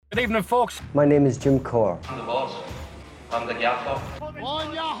Good evening, folks. My name is Jim Core. I'm the boss. I'm the gaffer.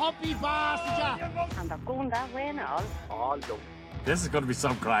 On your hoppy bastard! And they're going that way now. This is going to be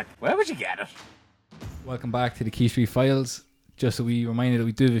some crack. Where would you get it? Welcome back to the Key Street Files. Just so we remind you that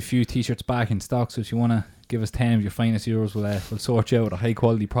we do have a few t-shirts back in stock, so if you want to give us 10 of your finest euros, we'll sort you out with a high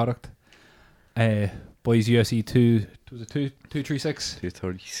quality product. Boys UFC 236.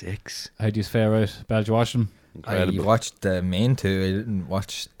 236. How do you fare out? Belge watch them? Incredible. I watched the main two. I didn't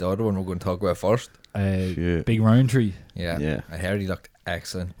watch the other one we're going to talk about first. Shit. Big Roundtree. Yeah. I heard he looked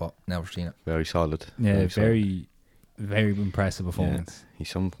excellent, but never seen it. Very solid. Yeah, solid. very impressive performance. He's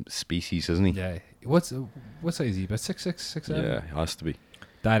some species, isn't he? Yeah. What size is he? About 6'6", 6'7"? Yeah, has to be.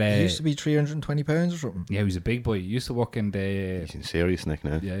 That He used to be 320 pounds or something. yeah, he was a big boy. He used to work in the He's in serious nick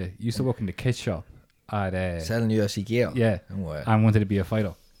now. he used to work in the kit shop at Selling UFC gear. yeah, Oh, wow. and wanted to be a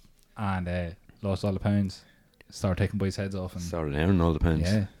fighter, and lost all the pounds. Started taking boys' heads off, and Started earning all the pounds.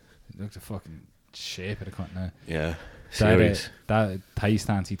 yeah, looked a fucking shape of the cunt now. Yeah. Serious. That Thai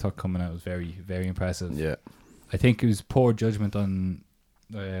stance he took coming out was very, very impressive. Yeah. I think it was poor judgment on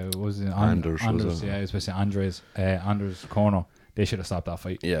what was it Anders, was Anders, it? yeah, especially Andres corner. They should have stopped that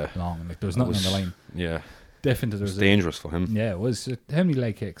fight. Yeah. Long. Like there was nothing on the line. Yeah. Definitely, there It was was dangerous for him. yeah, it was. How many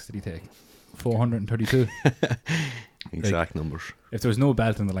leg kicks did he take? 432. Exact numbers. If there was no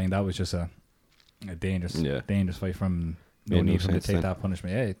belt on the line, that was just a dangerous fight from no Made no need for him to sense take then. that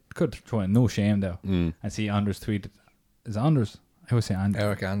punishment. Yeah, it could throw in no shame there. Mm. And see Anders tweeted, is it Anders? I always say Anders.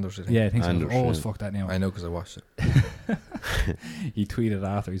 Eric Anders, I think. Yeah, I think Anders, so. Always yeah. fuck that name. I know because I watched it. He tweeted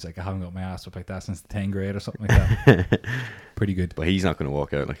after, he's like, I haven't got my ass up like that since the 10th grade or something like that. Pretty good. But he's not going to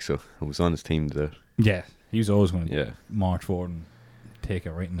walk out like so. I was on his team there. Yeah, he was always going to Yeah. march forward and take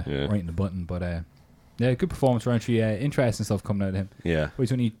it right in the Yeah. right in the button. But yeah, good performance around three. Interesting stuff coming out of him. Yeah. But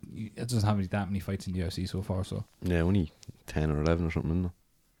he's only, it doesn't have that many fights in the UFC so far. So Yeah, only 10 or 11 or something, isn't it?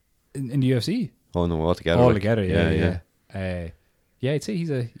 in the UFC, Oh, no, altogether. all like- together, yeah. Yeah, I'd say he's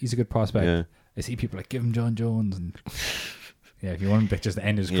a good prospect. Yeah. I see people like give him John Jones and yeah, if you want him to just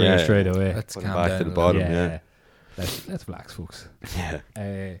end his career Yeah. straight away. Let's Put him calm back down to the a bottom. little. yeah. Let's relax, folks.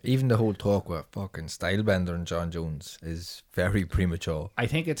 Yeah. Even the whole talk with fucking Stylebender and John Jones is very premature. I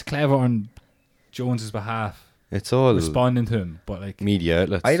think it's clever on Jones's behalf, It's all responding to him, but like media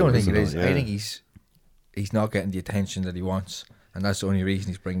outlets. I don't though, think it isn't is. Yeah. I think he's not getting the attention that he wants, and that's the only reason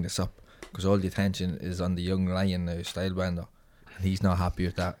he's bringing this up, because all the attention is on the young lion now, Stylebender, and he's not happy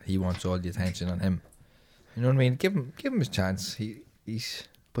with that. He wants all the attention on him. You know what I mean? Give him his chance. He's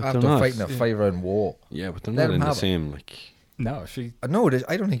But after they're not. fighting a 5-round war. Yeah, but they're Let not him in the have it. same, like... no, she No,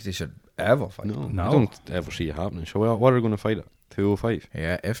 I don't think they should ever fight. No, No. I don't ever see it happening. So what are they going to fight at? 205?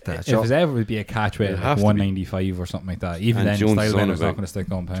 Yeah, if that. if Sure. there's ever would be a catch weight It'd like have to be. 195 or something like that. Even And then, Jones is on Stylebender's not about- going to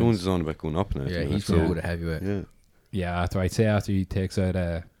stick on pounds. Jones is on about going up now. Yeah, isn't he's he? going to go to heavyweight. Yeah, Yeah, after he takes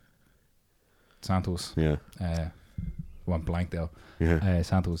out Santos, yeah, went blank though. yeah.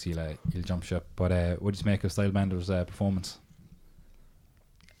 Santos, he'll jump ship. But what do you make of Stylebender's performance?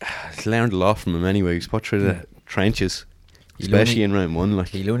 He's learned a lot from him anyway. He's put through the trenches, He'll especially only- in round one. Like,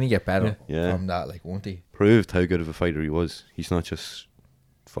 He'll only get better Yeah. from that, like, won't he? proved how good of a fighter he was. He's not just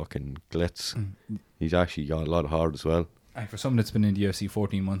fucking glitz. Mm. He's actually got a lot of heart as well. And for someone that's been in the UFC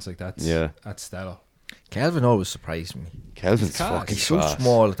 14 months, like that's stellar. Kelvin always surprised me. Kelvin's He's class. fucking He's so fast.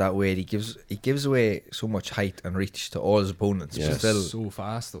 small at that weight. He gives away so much height and reach to all his opponents. Yeah. But still, So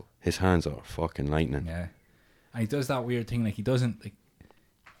fast though. His hands are fucking lightning. Yeah, and he does that weird thing like he doesn't like.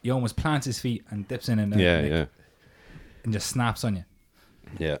 He almost plants his feet and dips in and out, Yeah, like, yeah, and just snaps on you.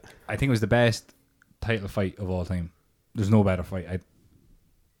 yeah. I think it was the best title fight of all time. There's no better fight.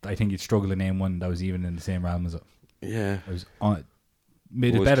 I think you'd struggle to name one that was even in the same realm as it. Yeah, It was on.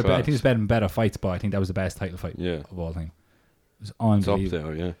 Made It it was better. I class. think it's better than better fights, but I think that was the best title fight Yeah. of all time. It was it's up unbelievable.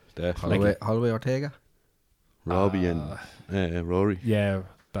 there. Yeah, definitely. Holloway Ortega. Robbie and Rory. Yeah,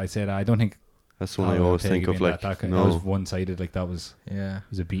 but I said I don't think That's one I always think of. Like, that no, was one sided. Like that was Yeah. it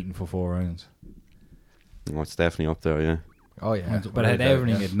was a beating for 4 rounds. no, it's definitely up there. Yeah. Oh yeah. But it had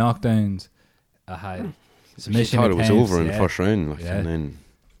everything. It had knockdowns. It had You submission. thought it was attempts, over in the yeah. first round, like, Yeah. and then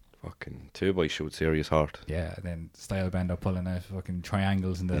fucking two boys showed serious heart. Yeah, and then Stylebender pulling out fucking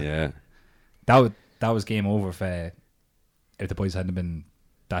triangles and the Yeah, that was game over if the boys hadn't been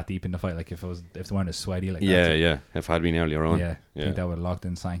that deep in the fight. Like if they weren't as sweaty like yeah, that. yeah. If it had been earlier on, Yeah, I yeah, think that would have locked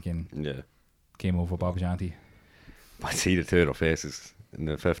in, sank in, yeah. game over. Bob Janty. I see the two of their faces in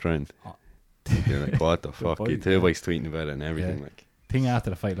the fifth round. Oh. You're like, what the fuck? boys, You two boys tweeting about it and everything. Yeah. Like, Thing after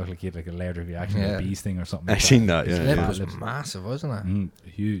the fight looked like he had like a layered reaction, Yeah. a bee sting or something. I like seen that. His Yeah, lip yeah. was Lips. massive, wasn't it?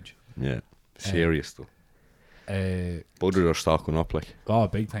 Huge. Yeah. Serious though. Both of their stock went up. Like, Oh,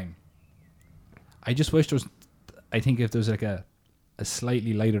 big time. I just wish there was. I think if there was like a a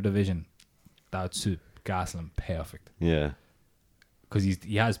slightly lighter division, that would suit Gastelum perfect. Yeah. Because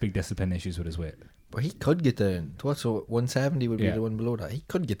he has big discipline issues with his weight. But he could get down. What's 170 would be Yeah. the one below that. He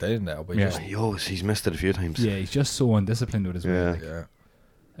could get down there, but Yeah. He's missed it a few times. Yeah, he's just so undisciplined with his weight. Yeah. Like, yeah.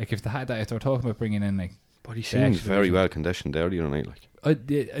 like if they were talking about bringing in like, But he the seems extra very division. well conditioned there the other night. Like,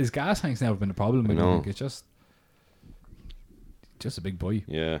 his gas tank's never been a problem. With him. know. Like, it's just a big boy.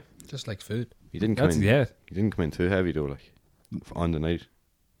 yeah, Just like food. he didn't come That's in. yeah. He didn't come in too heavy though. Like on the night.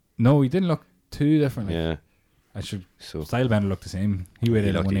 No, he didn't look too different. Like, Yeah. I should. So Stylebender looked the same. He weighed he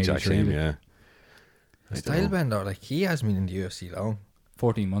in at looked the 183. exact same. like, Yeah. I don't know. Stylebender, like he has been in the UFC long.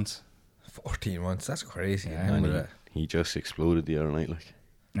 14 months. 14 months. That's crazy. Yeah, Remember And that? he just exploded the other night.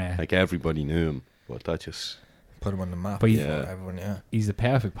 Yeah. Like everybody knew him, but that just Put him on the map But for yeah. everyone. Yeah. He's the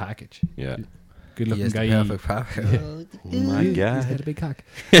perfect package. yeah. Good He looking is guy. the perfect package. Oh my He's had god. a big cock.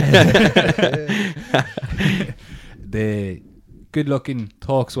 The good looking,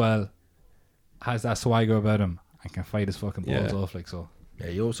 talks well, has that swagger about him, and can fight his fucking balls Yeah. off like so. Yeah,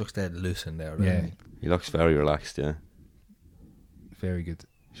 he always looks dead loose in there. Yeah. Doesn't he? He looks very relaxed. Yeah. Very good.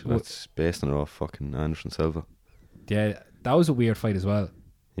 So that's based on it off fucking Anderson Silva. Yeah, that was a weird fight as well.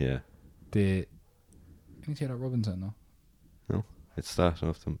 Yeah. The can you see that Robinson? No, No, it's that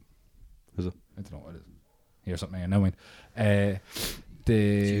off them. Is it? I don't know what it is. Here's something I know. So The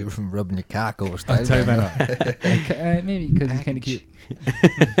you're from rubbing your cock over I'll tell you Stylebender. about that. Maybe because he's kind of cute.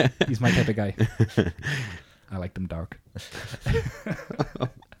 He's my type of guy. I like them dark.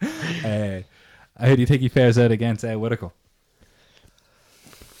 How do you think he fares out against Whittaker?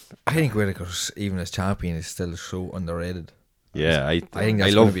 I think Whittaker's, even as champion, is still so underrated. Yeah, I I think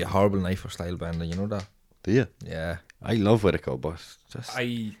that's going to be a horrible night for Stylebender. You know that? Do you? Yeah. I love Whittaker, but just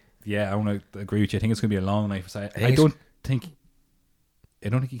I want to agree with you. I think it's going to be a long night for Stylebender. think I it's-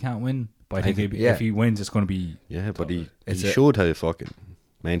 don't think he can't win. But I think think- if he wins, it's going to be. yeah, but he It's a- showed how fucking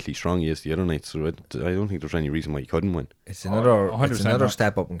mentally strong he is the other night. So I don't think there's any reason why he couldn't win. It's another, 100% not.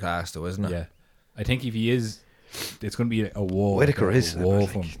 step up in class, though, isn't it? Yeah, I think if he is, it's going to be a war. Whittaker a is. war But,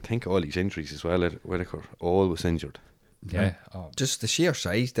 for like, him. think of all these injuries as well. Whittaker always injured. Yeah. Oh. Just the sheer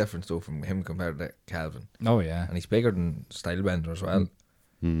size difference, though, from him compared to Calvin. Oh yeah. And he's bigger than Stylebender as well.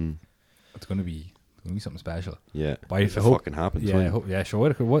 Mm. It's going to be something special. Yeah, But if I it hope- fucking happens. Yeah, wouldn't it? yeah. Sure.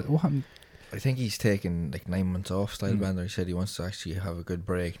 Whittaker. What happened? I think he's taken like 9 months off Stylebender. He said he wants to actually have a good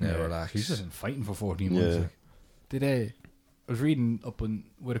break now, Yeah, relax. He's just been fighting for 14 months. Yeah. Like. Did I was reading up on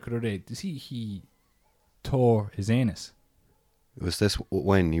Whittaker the other day. Did he tore his anus? Was this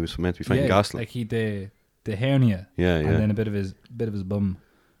when he was meant to be fighting yeah, Gosling? like he the hernia. Yeah, yeah. And then a bit of his bum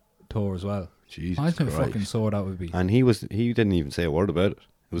tore as well. Jesus Imagine how Christ. fucking sore that would be. And he didn't even say a word about it.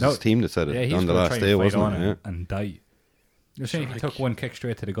 It was No, his team that said yeah, it he's on the gonna last try day, and fight wasn't on it? Yeah. and die. You're saying if he like- took one kick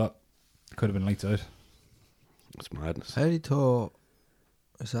straight to the gut, could have been lights out. It's madness. How did he tore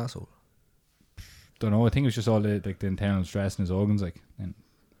his asshole? Don't know. I think it was just all the internal stress in his organs, like. And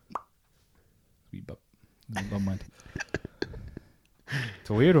bum went. It's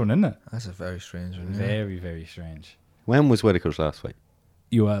a weird one, isn't it? That's a very strange one. Yeah. Very, very strange. When was Whittaker's last fight?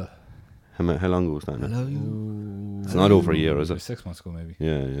 UL. How long ago was that? now? Hello, you. It's not over a year, is It it? was 6 months ago, maybe.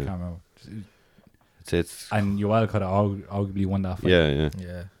 Yeah, Can't yeah. remember. It's And UL could have arguably won that fight. yeah, yeah.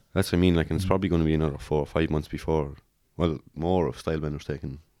 Yeah. That's what I mean. Like, and it's probably going to be another 4 or 5 months before. Well, more of Stylebender's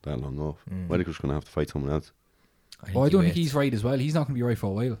taking that long off. Whittaker's going to have to fight someone else. Oh, I don't think he he's right as well. He's not going to be right for a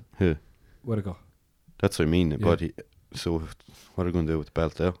while. Who? Whittaker. That's what I mean. Yeah. But so what are they going to do with the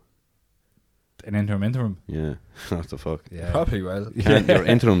belt there? An interim. Yeah, what the fuck? Yeah. Probably will. Your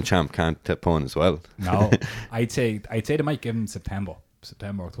interim champ can't tip on as well. No. I'd say they might give him September,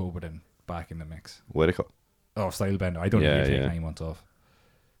 October, then back in the mix. Whittaker. Or Stylebender. I don't Yeah, think he'll take yeah. 9 months off.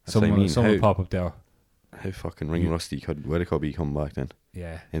 That's what I Someone mean. will How- pop up there. How fucking ring rusty could Whittaker be coming back then?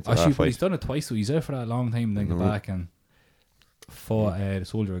 Yeah. Into Oh, that shoot, but fight. he's done it twice, so he's out for that long time, then go Mhm. back and fought the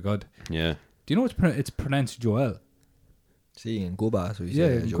Soldier of God. Yeah. Do you know it's pronounced Joel? See, in Goba, so he's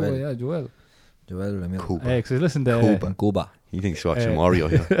Joel. Joel Ramil. Cool. Because I listened to Goba. Goba. He thinks he's watching Uh, Mario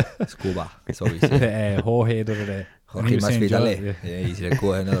here. It's Goba. So he said. Jorge the other day. And he Jorge was saying Joel, Masvidal. Yeah, he's a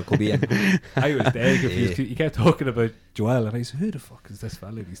go another Cuban. I was dead confused. He kept talking about Joel, and I said, "Who the fuck is this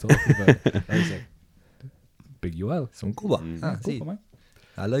fella he's talking about?" I was like, "Big Joel." Some Goba. Ah, Cool, see. man.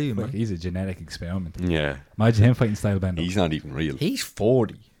 I love you, Fuck, man. he's a genetic experiment. Yeah. Imagine him fighting Stylebender. He's not even real. He's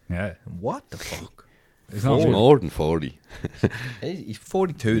 40. Yeah, What the fuck? it's not He's real. more than 40. He's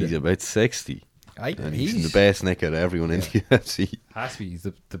 42. He's then. about 60. And he's the best nick out of everyone in the UFC. Has to be. He's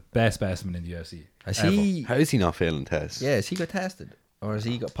the best specimen in the UFC. Has ever. he? How is he not failing tests? Yeah, has he got tested? Or has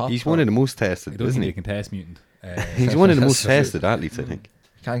he got popped? He's one of the most I tested, don't isn't think he? he can test mutant. He's one of the most That's- tested athletes, I think.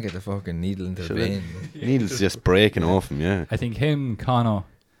 Can't get the fucking needle into the Should vein. Needle's just breaking off him, yeah. I think him, Connor,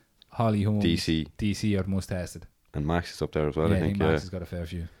 Holly Holmes, DC are the most tested. and Max is up there as well. Yeah, I think. Yeah, Max has got a fair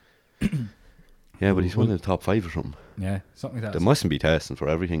few. yeah, but he's one of the top 5 or something. Yeah, something like They that. mustn't be testing for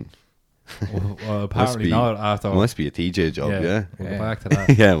everything. Well, apparently be- not after. It must be a TJ job, yeah. We'll Yeah. go back to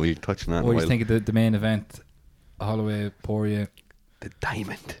that. Yeah, we'll touch on that in a What do you while. think of the main event? Holloway, Poirier, The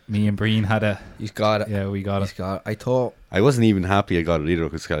diamond. me and Breen had a. He's got it. Yeah, we got He's it. got it. I thought I wasn't even happy I got it either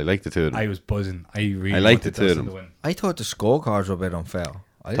because I liked the two of them. I was buzzing. I really I liked wanted the two of Dustin them. to win. the scorecards were a bit unfair.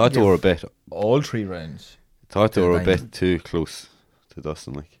 I Thought didn't they were a give bit. all 3 rounds. Thought they to were a diamond. bit too close to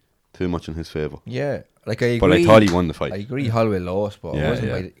Dustin, like too much in his favour. Yeah, like I agree. But I thought he won the I fight. agree Holloway lost, but Yeah. it wasn't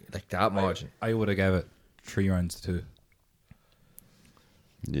Yeah. by like that margin. I would have gave it 3 rounds to 2.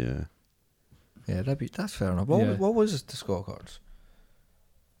 Yeah, Yeah, that's fair enough. Yeah. What was the scorecards?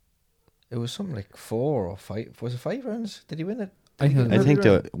 It was something like 4 or 5. Was it 5 rounds? Did he win it? I Did he think- get I think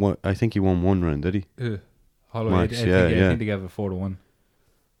every round? I think he won one round, did he? Holloway, Max, I think, yeah, I yeah. think they gave it 4-1.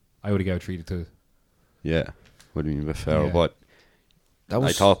 I would have given it 3-2. Yeah, would have been a bit fairer. Yeah. But That I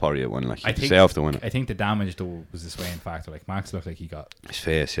was thought Poirier won. Like I he think- deserved to win it. I think the damage though was the swaying factor. Like Max looked like he got. His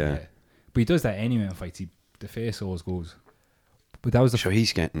face, yeah. But he does that anyway in fights. The face always goes. But that was the. Sure,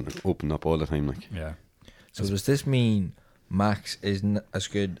 he's getting opened up all the time. Like Yeah. So does this mean Max isn't as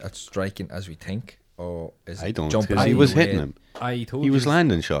good at striking as we think, or is I it don't. jumping? Because he out was of the hitting way? him. I told He you. was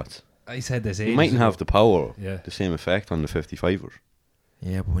landing shots. I said this. He ages mightn't ago. have the power, Yeah. the same effect on the 55ers.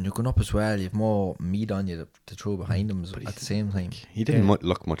 Yeah, but when you're going up as well, you have more meat on you to throw behind him at the same time. He didn't Yeah.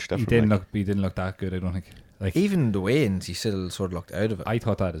 look much different. He didn't like. look. He didn't look that good. I don't think. Like Even the weigh-ins, he still sort of looked out of it. I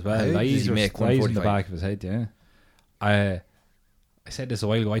thought that as well. How Eyes does he were- make eyes in the 145? back of his head. Yeah. I said this a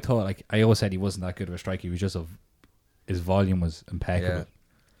while ago. I thought I always said he wasn't that good of a striker. He was just his volume was impeccable,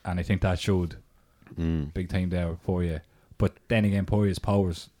 Yeah. and I think that showed big time there with Poirier. But then again, Poirier's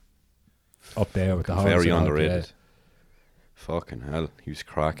powers up there with the horse Very and all, underrated. Fucking hell, he was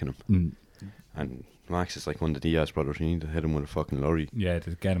cracking him. yeah. And Max is like one of the Diaz brothers. You need to hit him with a fucking lorry. Yeah, to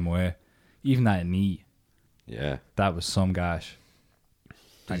get him away. Even that knee, Yeah. that was some gash.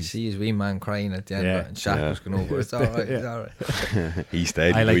 Did you see his wee man crying at the end Yeah. of it, and Shaq Yeah. was going over, it's alright, it's alright. He's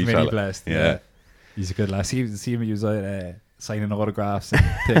dead. I like wee Mini fella. Blast. Yeah. He's a good lad. See him use signing autographs and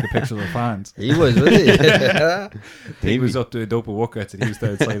taking pictures with fans. He was, wasn't he? He Maybe. was up to a dope of workouts and he was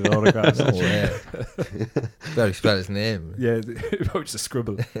there signing autographs. Oh, yeah. Better spell his name. Yeah, about just a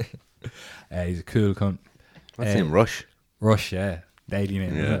scribble. He's a cool cunt. What's his name? Rush. Rush, yeah. Daily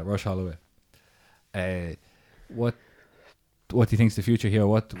name, Yeah. isn't it? Rush Holloway. What do you think's the future here?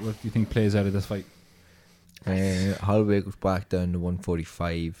 What do you think plays out of this fight? Holloway goes back down to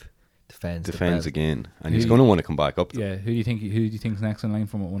 145, defends Defends the belt. again, and Who he's do going to you- want to come back up. Yeah, who do you think's next in line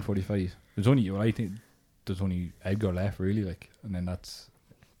from at 145? There's only I think there's only Edgar left really, like, and then that's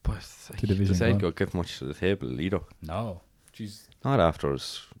But To division does one. Edgar give much to the table either? no. Jeez. Not after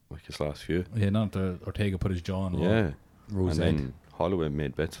his last few. Yeah, not the Ortega put his jaw on. Yeah. Rose And Ed. then Holloway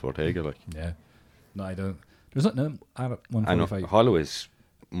made bets for Ortega. Like Yeah. No, I don't. There's nothing at I know 145. Holloway's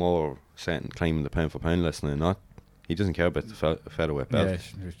more set and climbing the pound for pound less than not. He doesn't care about the featherweight belt.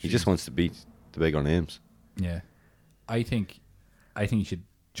 Yeah, He just wants to beat the bigger names. Yeah, I think you should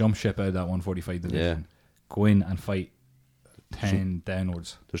jump ship out of that 145 division. Yeah. Go in and fight 10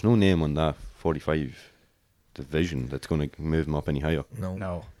 downwards. There's no name on that 45 division that's going to move him up any higher.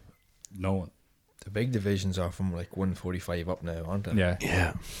 No. No one. The big divisions are from like 145 up now, aren't they? Yeah,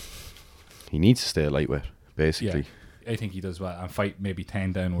 Yeah. He needs to stay a lightweight, yeah. basically. I think he does well and fight maybe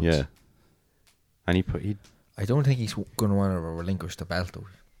 10 downwards. Yeah. And he I don't think he's going to want to relinquish the belt though.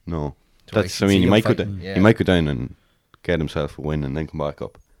 no. So I That's can I mean see he him might go fighting, down, yeah. he might go down and get himself a win and then come back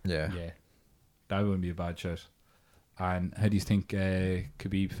up. Yeah. Yeah, that wouldn't be a bad shot. And how do you think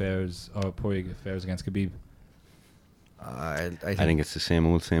Khabib fares or Poirier fares against Khabib? I I think it's the same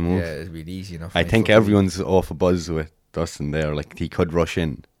old. yeah, it'd be easy enough. I fight think for Khabib. everyone's off a buzz with Dustin there. Like he could rush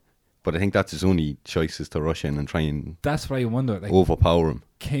in, but I think that's his only choice is to rush in and try and That's what I wonder. Like, overpower him.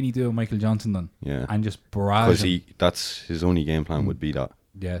 can he do a Michael Johnson then? Yeah, And just barrage because him? that's his only game plan would be that.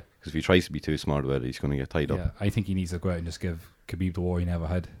 Yeah, Because if he tries to be too smart about it, he's going to get tied yeah. up. I think he needs to go out and just give Khabib the war he never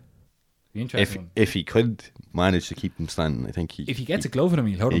had. Be interesting. If he could manage to keep him standing, I think If he gets a glove in him,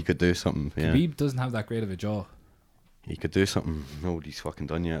 he'll hurt he him. could do something. Yeah, Khabib doesn't have that great of a jaw. he could do something. Nobody's fucking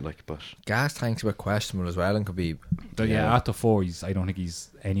done yet. Like, but gas tank's a bit questionable as well in Khabib, But yeah, Yeah. after 4, I don't think he's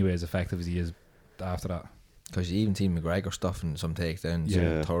anyway as effective as he is after that. because you even seen McGregor stuffing some takedowns in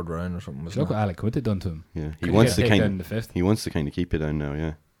Yeah. the third round or something. Look wasn't what it? Alec Wood had done to him. yeah, he Could wants get to taken kind in the 5th. he wants to kind of keep it down now.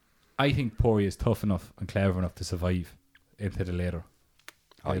 Yeah, I think Poirier is tough enough and clever enough to survive into the later.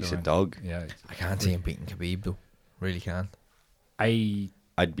 oh, he's a round. dog. Yeah, I can't see him beating Khabib though. Really can't. I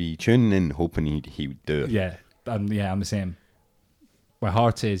I'd be tuning in hoping he would do it. Yeah, I'm the same. My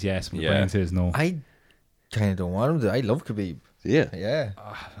heart says yes, my Yeah. brain says no. I kind of don't want him to. I love Khabib. Yeah. Yeah.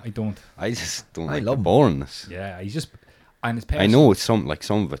 I don't. I just don't I like love the him. boringness. Yeah, he's just and his I know it's some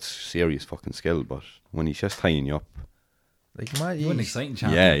of it's serious fucking skill, but when he's just tying you up, Like, man, He's an he's, exciting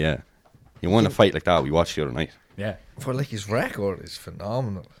champion. yeah. You want a fight like that? We watched the other night. Yeah. for like his record is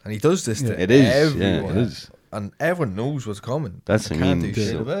phenomenal, and he does this to It is, everyone. yeah, it is. And everyone knows what's coming. That's They what I can't mean. do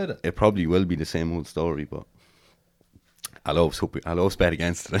shit So about it. it probably will be the same old story, but I'll always bet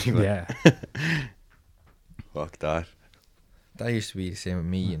against it anyway. Yeah. Fuck that. That used to be the same with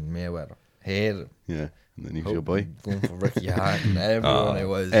me and Mayweather. Hated him. Yeah. And then he was your boy. Going for Ricky Hatton. Everyone I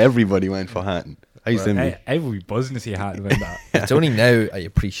was. Everybody went for Hatton. I used to Hey, everybody buzzing to see Hat about that. It's only now I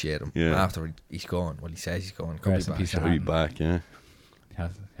appreciate him. Yeah. After he's gone. Well, he says he's gone. Could Rest be in back. peace. Should be back, yeah.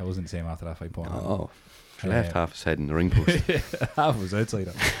 I wasn't the same after that fight point. Oh. She left Yeah. half his head in the ring post. Half was outside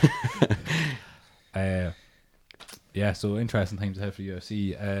it. Yeah, so interesting times ahead for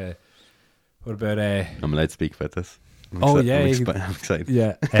UFC. What about I'm allowed to speak about this. Oh, yeah, I'm, you I'm excited.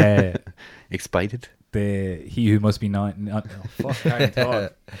 yeah, Excited? he who must be not fuck, can't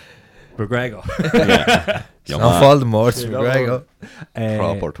talk. McGregor. Yeah. Your Not man. Voldemort, it's McGregor.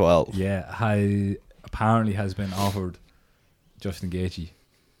 Proper 12. Yeah, apparently has been offered Justin Gaethje,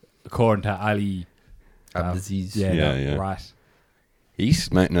 according to Ali Abdelaziz. Yeah, Yeah, that yeah. rat. He's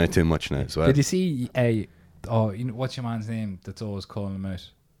smoking out too much now as well. Did you see? You know what's your man's name? That's always calling him out.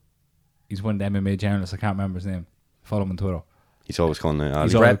 He's one of the MMA journalists. I can't remember his name. Follow him on Twitter. He's always calling out Ali.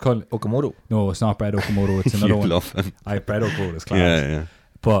 He's always Brad calling. Okamoto. No, it's not Brad Okamoto. It's another You one. love him. Brad Okamoto's class. Yeah.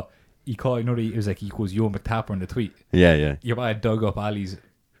 But he called. You know, he was like he goes Yo McTapper in the tweet. Yeah. Your man dug up Ali's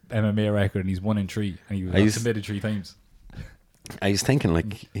MMA record and he's 1-3 and he was submitted 3 times. I was thinking,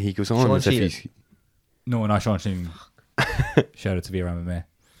 like, he goes on Sean as if Sheehan. he's... No, not Sean Sheen. Shout out to Vera MMA.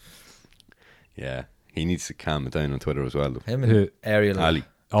 Yeah. He needs to calm it down on Twitter as well, though. Him Who? and Ariel. Ali.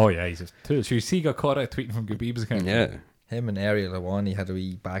 Oh yeah, he's just too. So you see, he got caught out tweeting from Khabib's account. Yeah. Him and Ariel Awani had a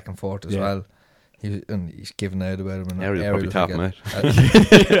wee back and forth as Yeah. well. He's giving out about him. And Ariel probably was tap him like, out.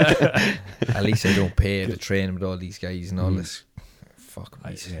 At least I don't pay to train with all these guys and all this. Fuck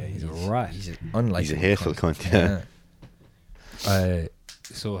him. He's a rat. He's unlikely. He's a hateful cunt, yeah.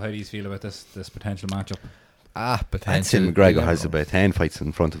 So how do you feel about this potential matchup? I'd say Potential. McGregor You never has know. about 10 fights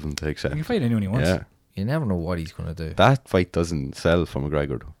in front of him to He accept. can fight anyone he wants. Yeah. You never know what he's going to do. That fight doesn't sell for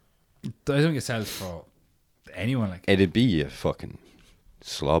McGregor, though. I don't think it sells for anyone. Like It'd be a fucking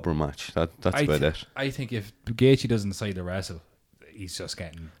slobber match. That's about it. I think if Gaethje doesn't decide to wrestle, he's just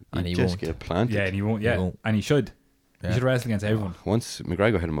getting. And he He'd just won't. get planted. Yeah, and he won't. Yeah, won't. and he should. Yeah. He should wrestle against everyone. Once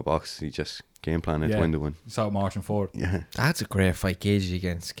McGregor hit him a box, he just game plan it Yeah. to win the win. Start marching forward. Yeah. That's a great fight, Gage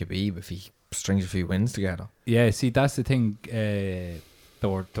against Khabib if he strings a few wins together. Yeah, see, that's the thing. They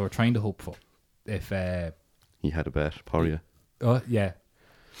were trying to hope for. If He had a bet, Poirier. yeah,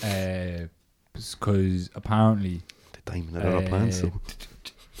 because apparently The diamond had other plans, so.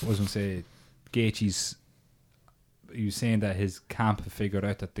 I was going to say, Gaethje's. He was saying that his camp have figured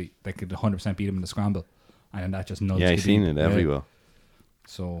out that they could 100% beat him in the scramble, and then that just nudged. Yeah, I've Khabib. seen it Yeah. everywhere.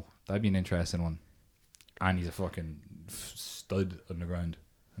 So that'd be an interesting one. And he's a fucking stud on the ground,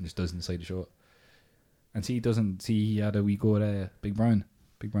 and just doesn't decide to show it. And see, he had a wee go at Big Brown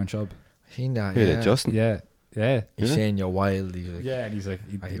Shub. Seen that? Who, Yeah. Justin? Yeah. He's Yeah. saying you're wild. He's like, Yeah, and he's like,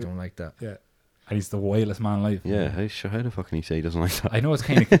 I don't like that. Yeah, and he's the wildest man alive. Yeah, how the fuck can he say he doesn't like that? I know it's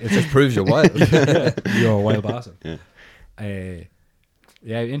kind of it's Just proves you're wild. you're a wild bastard. Yeah.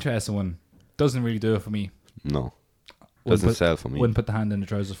 Yeah, interesting one. Doesn't really do it for me. No. Wouldn't Doesn't put- sell for me. Wouldn't put the hand in the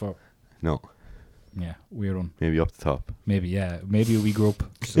trousers for. It. No. Yeah, weird one. Maybe up the top. Maybe maybe we grew up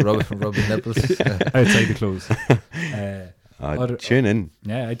Just rubbing nipples. outside the clothes. Other- Tune in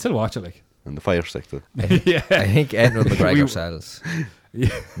Yeah, I'd still watch it. Like, on the fire stick, though. yeah, I think Edward McGregor We- sells. yeah.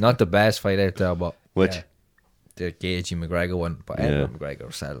 Not the best fight out there, but Which? Yeah. the Gagey McGregor one. But Yeah. Edward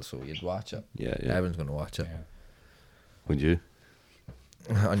McGregor sells, so you'd watch it. Yeah. Everyone's going to watch it. Yeah. Would you?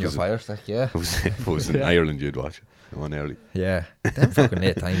 On your fire stick, yeah. If it was in Ireland, you'd watch it. One early. Yeah. Them fucking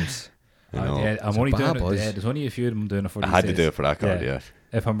 8 times. I know. Yeah, I'm It's a only bad doing it. buzz. Yeah, there's only a few of them doing it for. I these had to days. do it for that card, yeah.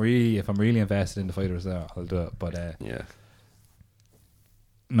 If I'm really invested in the fighters there, I'll do it. But Yeah.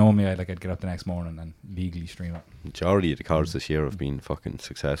 knowing me, I'd get up the next morning and legally stream it. Majority of the cards this year have been fucking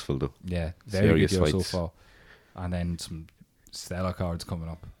successful, though. Yeah, very Serious good deal so fights. far. And then some stellar cards coming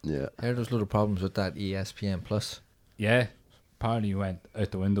up. Yeah. I heard there's little problems with that ESPN Plus. Yeah, apparently went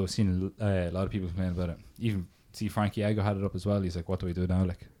out the window. Seen a lot of people complaining about it. Even see Frankie Ago had it up as well. He's like, "What do we do now?"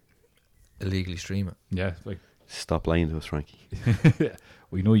 Like, Illegally stream it. yeah, like Stop lying to us, Frankie.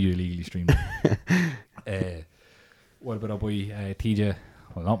 we know you illegally stream it. What about our boy TJ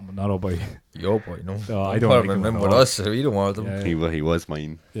Well, not our boy. Your boy, no. No, I don't like him remember at with all. us. So we don't want him. Yeah. He was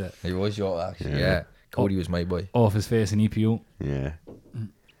mine. Yeah. He was your actually. Yeah. Yeah. Cody was my boy. Off his face in EPO. Yeah.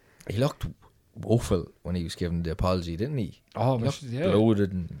 He looked woeful when he was giving the apology, didn't he? Oh, He looked yeah.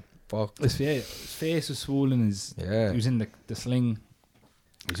 bloated and fucked. His face was swollen. Yeah. He was in the sling.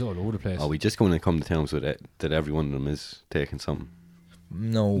 He was all over the place. Are we just going to come to terms with it that every one of them is taking something?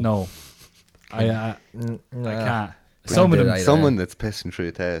 No. No. I Nah. can't. We Some of did them. either. Someone that's pissing through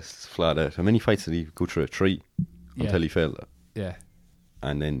a test flat out. How many fights did he go through? 3 Yeah. until he failed it. Yeah.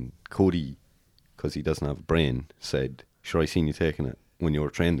 And then Cody, because he doesn't have a brain, said, "Sure, I seen you taking it when you were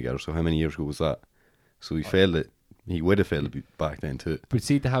trained together." So how many years ago was that? So he failed it. He would have failed it back then too. But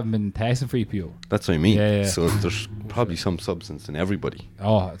see, they haven't been testing for EPO. That's what I mean. Yeah, yeah. So there's probably some substance in everybody.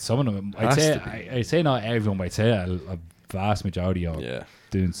 Oh, some of them. I'd Has say. to be. I'd say not everyone, but I'd say a vast majority are Yeah.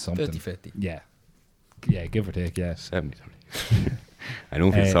 doing something. 50-50. Yeah. Yeah, give or take. Yeah. 70-30. I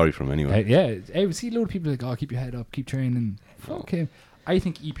don't feel sorry for him anyway. Yeah, I would see a load of people like, oh, keep your head up, keep training. Fuck him. I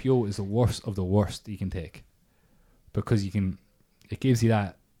think EPO is the worst of the worst you can take because it gives you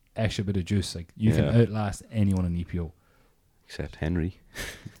that extra bit of juice. Like you can Yeah. outlast anyone in EPO. Except Henry.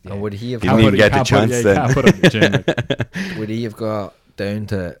 And would he have Didn't even get the chance then. Can't put him in the gym, like. would he have got down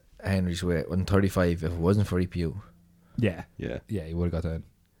to Henry's weight 135 if it wasn't for EPO? Yeah, Yeah. yeah, he would have got down.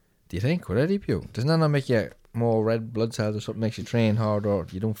 Do you think? Without EPO? Doesn't that not make you more red blood cells or something? Makes you train harder?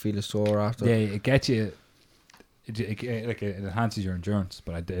 You don't feel as sore after? Yeah, it gets you. It enhances your endurance,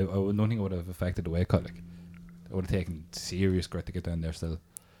 but I don't think it would have affected the weight cut. Like, it would have taken serious grit to get down there still.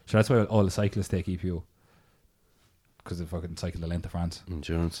 So that's why all the cyclists take EPO because they fucking cycle the length of France.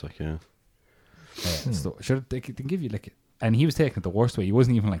 Endurance, like, yeah. So sure, they can give you like, and he was taking it the worst way. He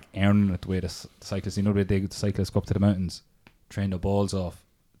wasn't even like earning it the way the cyclists. You know, the cyclists go up to the mountains, train their balls off,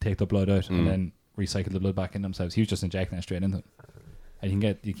 take the blood out, and then recycle the blood back in themselves. He was just injecting it straight into them. And you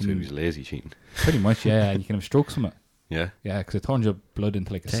So he was can lazy cheating. pretty much, yeah, and you can have strokes from it. Yeah. Yeah, because it turns your blood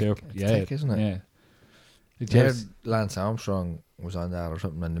into like a Thick. syrup. It's Yeah, thick, isn't it? Yeah. It You heard just- Lance Armstrong was on that or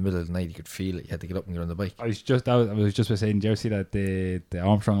something in the middle of the night. You could feel it. You had to get up and get on the bike. I was just saying, did you ever see that the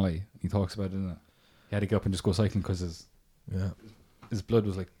Armstrong lie he talks about, isn't it? He had to get up and just go cycling because Yeah. his blood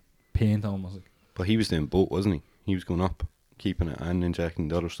was like paint almost. Like. But he was doing both, wasn't he? He was going up, keeping it, and injecting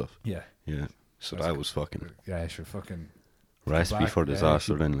the other stuff. Yeah. Yeah. So That's that was fucking Yeah, sure, fucking. recipe for Yeah,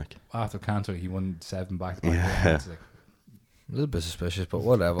 disaster then, like. After cancer, he won 7 back-to-back. Yeah. It's like, A little bit suspicious, but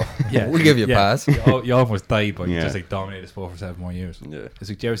whatever. yeah, We'll give you a yeah. pass. You almost died, but you Yeah. just like dominated sport for 7 more years. Yeah. It's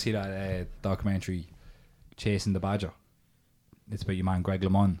like, do you ever see that documentary, Chasing the Badger? It's about your man Greg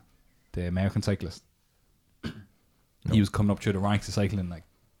LeMond, the American cyclist. He was coming up through the ranks of cycling, like,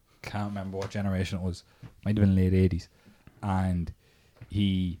 can't remember what generation it was. Might have been late 80s. And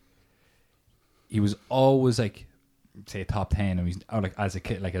he was always like, say, top 10, and he's or like as a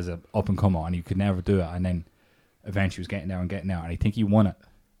kid, like as a up and comer, and he could never do it. And then eventually he was getting there, and I think he won it.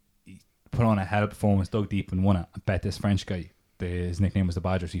 He put on a hell of a performance, dug deep and won it. I bet this French guy, his nickname was the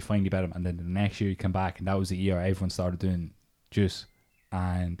Badger, so he finally bet him. And then the next year he came back, and that was the year everyone started doing juice,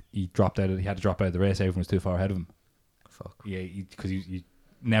 and he dropped out. He had to drop out of the race. Everyone was too far ahead of him. Fuck. Yeah, because he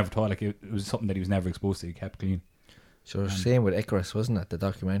never thought, like, it was something that he was never exposed to. He kept clean. So same with Icarus, wasn't it? The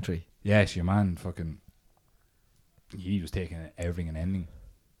documentary. Yes, your man fucking. He was taking everything and ending.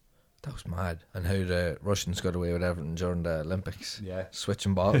 That was mad. And how the Russians got away with everything during the Olympics. Yeah.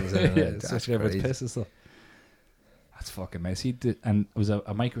 Switching bottles. And that's crazy. piss and stuff. That's fucking messy. And it was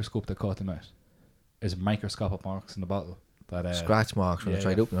a microscope that caught them out. There's microscopic marks in the bottle. That, Scratch marks when I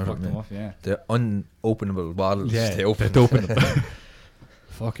tried opening fucked them it. off, yeah. The unopenable bottles. Yeah, They opened. they'd open them.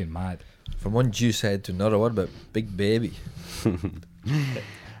 Fucking mad. From one juice head to another. What about Big Baby?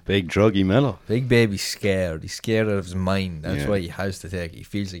 Big druggy mellow. Big Baby's scared. He's scared out of his mind. That's Yeah. why he has to take it. He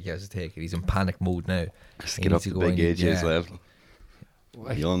feels like he has to take it. He's in panic mode now. Just He get needs up to the go big in, ages yeah. level.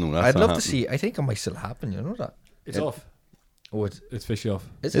 You all know that's I'd not love to happening. see. I think it might still happen. You know that? It's Yeah. off. Oh, it's It's fishy off.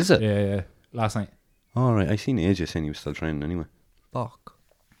 Is it? Yeah. Last night. Alright, I seen AJ saying he was still training anyway. fuck.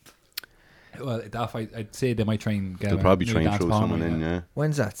 Well, that fight, I'd say they might try and get They'll him probably maybe try and Dance throw Palmer, someone in, yeah.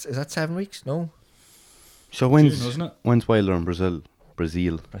 When's that? Is that 7 weeks? No. So when's June, wasn't it? when's Wilder in Brazil?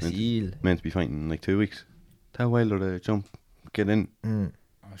 Brazil. Brazil. Meant to be fighting in like 2 weeks. Tell Wilder to jump, get in. Mm.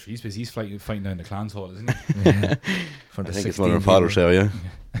 Oh, sure, he's fighting down the Clans Hall, isn't he? For I the think it's 16 one of her father's people. show,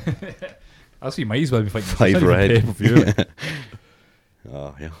 yeah. That's he might as well be fighting. Five It's not even ahead. pay-per-view, like.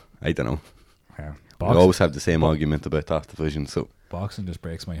 Oh yeah, I don't know. Yeah. We Boxing, always have the same argument about that division. So boxing just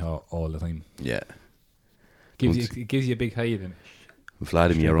breaks my heart all the time. yeah, It gives you a big height, and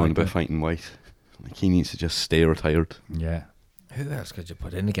Vladimir Straight on back about then. fighting White. Like he needs to just stay retired. yeah, Who else could you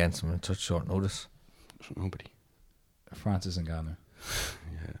put in against him in such short notice? Nobody. Francis Ngannou.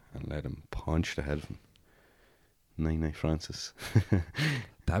 and let him punch the head of him. Night Francis.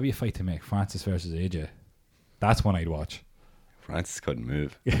 That'd be a fight to make. Francis versus AJ. That's one I'd watch. Francis couldn't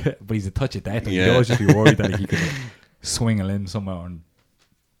move. But he's a touch of death. Yeah. You'd always just be worried that he could swing a limb somewhere and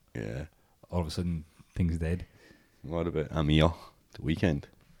Yeah. all of a sudden things dead. What about Amio, the weekend?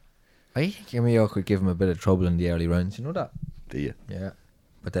 I think Emilio could give him a bit of trouble in the early rounds. You know that? Do you? Yeah.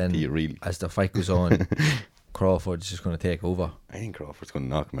 But then, Do you really? as the fight goes on, Crawford's just going to take over. I think Crawford's going to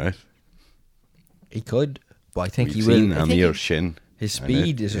knock him out. He could, but I think We've he will. seen I think Amir's shin. his and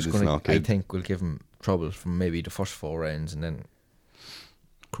speed is it just going not to, I good. think, will give him trouble from maybe the first 4 rounds, and then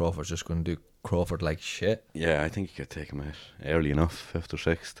Crawford's just going to do Crawford like shit. Yeah, I think he could take him out early enough, 5th or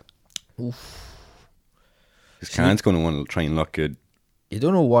 6th. Oof. His Khan's going to want to try and look good. You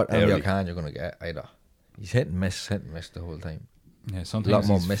don't know what Emilio Early. Khan you're going to get either. He's hit and miss the whole time. Yeah, sometimes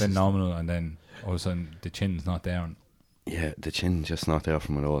more he's misses. phenomenal and then all of a sudden the chin's not there. Yeah, the chin just not there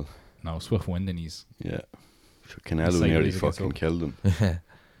from it all. No, swift wind and he's... Yeah. So The Canelo cycle nearly is against fucking up. killed him.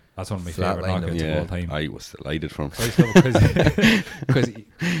 That's one of my Flat favourite line knockouts Yeah, of all time. I was delighted for him.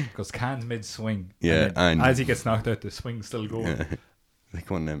 Because Khan's mid-swing. Yeah, and then and- as he gets knocked out, the swing's still going. Yeah. Like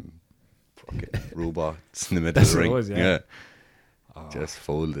one of them fucking robots in the middle That's of the what it ring. was, yeah. Yeah. Just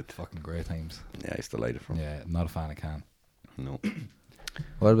folded. Fucking great times. Yeah, he's delighted for him. Yeah, not a fan of Khan. No.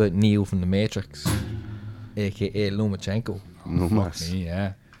 What about Neo from the Matrix, aka Lomachenko? No Fuck mas. me,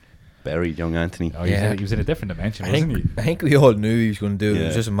 yeah. Buried young Anthony. Oh, Yeah. he was in a different dimension, I wasn't think, he? I think we all knew he was going to do it. It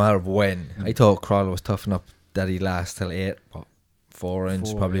was Yeah. just a matter of when. I thought Crawler was tough enough that he'd last till 8. But 4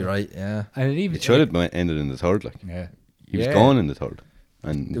 rounds, 4, probably yeah. right. Yeah. And it even... It should have ended in the 3rd. Like Yeah. he was Yeah. gone in the 3rd. It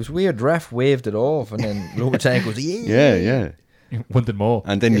And was weird. Ref waved it off, and then Lomachenko was yeah. yeah. Wanted more.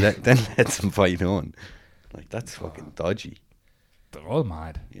 And then let them fight on. Like that's fucking dodgy. They're all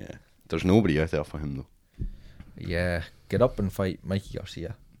mad. Yeah. There's nobody out there for him though. Yeah. Get up and fight Mikey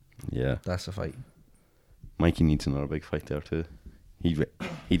Garcia. Yeah. That's the fight. Mikey needs another big fight there too. He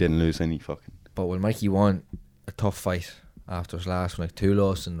didn't lose any fucking. But will Mikey want a tough fight after his last one, like 2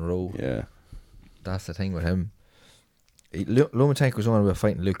 losses in a row? Yeah. That's the thing with him. Lomachenko's on about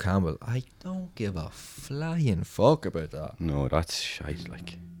fighting Luke Campbell. I don't give a flying fuck about that. No, that's shite.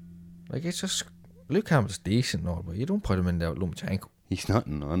 Like Like, it's just... Luke Campbell's decent, no, but you don't put him in there with Lomachenko. he's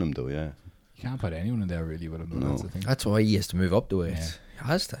nothing on him though. Yeah. You can't put anyone in there really with him, though. No. That's the thing. That's why he has to move up the weight. Yeah. He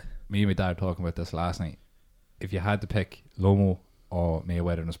has to. Me and my dad were talking about this last night. If you had to pick Lomo or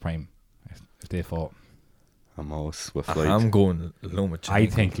Mayweather in his prime, if they fought, I'm always with Floyd. I'm going Lomachenko. I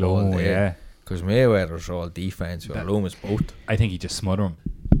think Lomo, yeah. Because Mayweather's all defense, but That- Loma's both. I think he just smother him.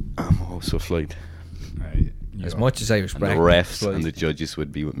 I'm always with Floyd. Right, As much as I And respect the refs Floyd, and the judges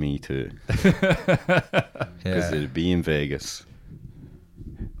would be with me too, because yeah. it'd be in Vegas.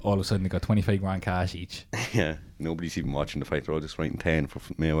 all of a sudden they got 25 grand cash each. Yeah, nobody's even watching the fight. They're all just writing 10 for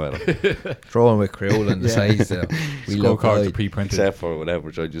Mayweather, Throwing with Crayola on the sides there. We love Scorecards are Floyd. pre-printed. except for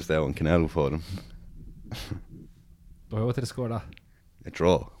whatever judges there on Canelo for them. What did they score that? A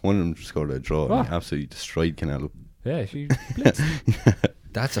draw. One of them scored a draw. And What? he absolutely destroyed Canelo. Yeah, she blitzed.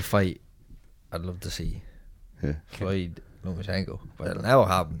 That's a fight I'd love to see. Yeah. Floyd Lomachenko. But it'll never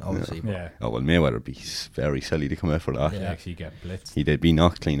happen, obviously. Yeah. Oh well, Mayweather would be very silly to come out for that. They Yeah. actually get blitzed. He'd be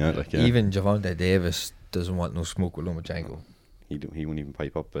knocked clean out. Like yeah. Even Javante Davis doesn't want no smoke with Lomachenko. he wouldn't even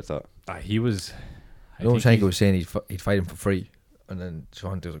pipe up with that. He was... I think Lomachenko was saying he'd fight him for free. And then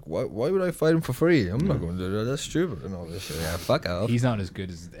Javante was like, why would I fight him for free? I'm not going to do that. That's stupid. And all this shit. Yeah, fuck off. He's not as good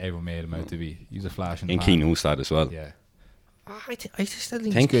as everyone made him out to be. He's a flash in the And pan. he knows that as well. Yeah. I still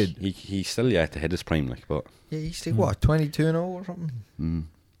think I think he's good. he's still yet to hit his prime, like, but Yeah, he's like, what, 22 now or something?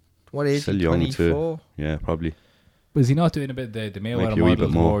 What age? still he, young 24? too. Yeah, probably. Was he not doing a bit the Mayweather Might be a wee model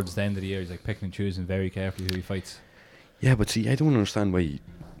bit more. towards the end of the year? He's like picking and choosing very carefully who he fights. Yeah, but see, I don't understand why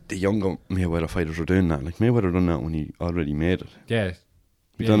the younger Mayweather fighters are doing that. Like Mayweather done that when he already made it. Yeah.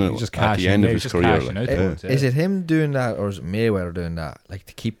 He Yeah, done he it was just at the cashing- end yeah, of he his was just career. cashing Like, out yeah. towards it. Is it him doing that or is it Mayweather doing that? Like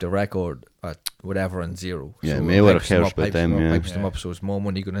to keep the record at whatever and zero. Yeah, it Mayweather hypes them cares up, about hypes them, yeah. Hypes them up, so it's more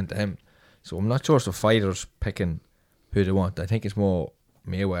money going into him. So I'm not sure it's the fighters picking who they want. I think it's more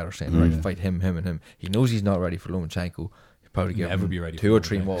Mayweather saying, right, fight him, and him. He knows he's not ready for Lomachenko. He'll probably give Never him be ready 2 for or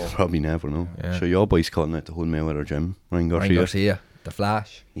 3 Lomachenko. more. Probably never know. Yeah. So your boy's calling out the whole Mayweather gym, Ryan Ryan Garcia. Garcia, the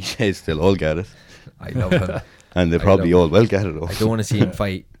Flash. He says they'll all get it, I love him. and they I probably love all will get it. Though. I don't want to see him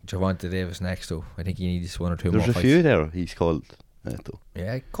fight Javante Davis next though. I think he needs 1 or 2 There's more a fights. few there. He's called though.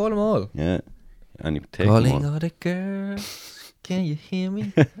 Yeah, call them all. Yeah, and he take them Calling all. all the girls. Can you hear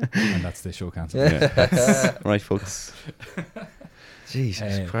me? And that's the show cancelled. Yeah, that's right, folks.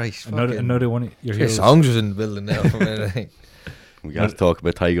 Jesus Christ. Another one of your Chris heroes. Songs was in the building now for a minute, I think. We got to talk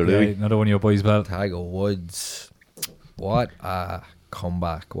about Tiger Yeah, Louis. another one of your boys' belt. Tiger Woods. What a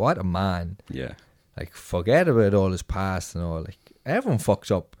comeback. What a man. Yeah. Like, forget about all his past and all. Like, everyone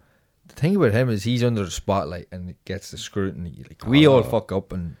fucks up. The thing about him is he's under the spotlight and gets the scrutiny. Like, we all fuck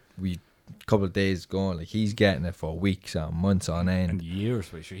up and we couple of days going. Like, he's getting it for weeks and months on end. And years,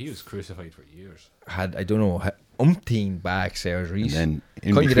 but sure, he was crucified for years. Had, I don't know, umpteen back surgeries. And then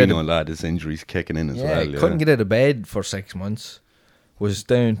in Couldn't get between out all that, his injuries kicking in as yeah, well. Yeah. couldn't get out of bed for 6 months. Was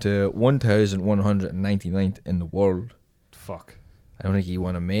down to 1,199th in the world. Fuck. I don't think he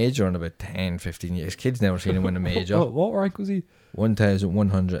won a major in about 10, 15 years. Kids never seen him win a major. What rank was he?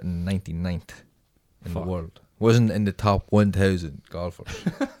 1,199th in the world. Wasn't in the top 1,000 golfers.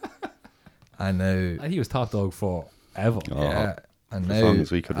 And now, He was top dog for ever. Oh, yeah, and as now long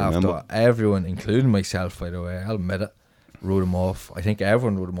as we could after remember. everyone, including myself, by the way, I'll admit it, wrote him off. I think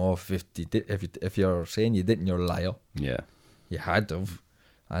everyone wrote him off. If you did, if you're saying you didn't, you're a liar. Yeah. You had to have.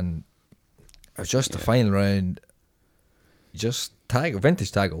 And it was just the final round. Just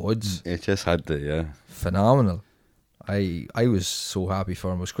vintage Tiger Woods. It just had the, yeah. Phenomenal. I was so happy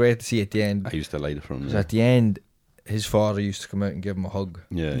for him. It was great to see at the end. I used to like it from 'Cause him. at the end, his father used to come out and give him a hug.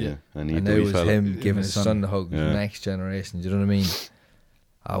 Yeah, yeah. And he And now it was fell. him giving his son the hug. Yeah. The next generation. Do you know what I mean?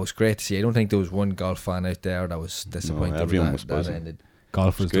 It was great to see. I don't think there was one golf fan out there that was disappointed with everyone that, was that buzzing. ended.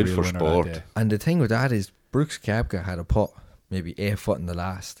 Golf was good the real for winner sport. that day. And the thing with that is Brooks Koepka had a putt, maybe 8 foot in the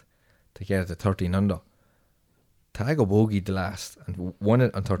last, to get it to 13 under. Tiger bogeyed the last and won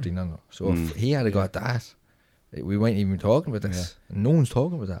it on 13 under. So if he had got that, we weren't even talking about this. And no one's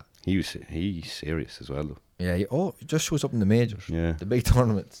talking about that. He's serious as well, though. Yeah, he just shows up in the majors, Yeah. the big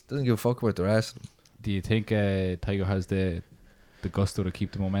tournaments. Doesn't give a fuck about the rest of them. Do you think Tiger has the gusto to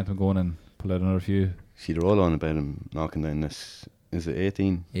keep the momentum going and pull out another few? See, they're all on about him knocking down this. Is it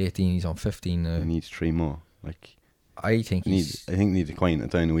 18? 18, he's on 15 now. He needs 3 more. Like, I think I think he needs to quieten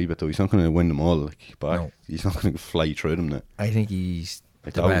it down a wee bit, though. He's not going to win them all. Like, but No. he's not going to fly through them now. I think he's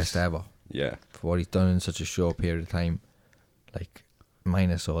Like, the that was- best ever Yeah. for what he's done in such a short period of time. Like,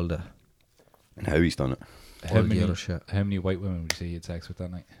 minus all the And how he's done it. all the other shit. How many white women would you say you had sex with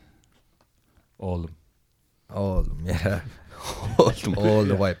that night? All of them. All of them, yeah. Ultimately. all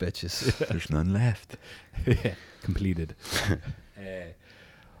the white bitches. There's none left. Completed.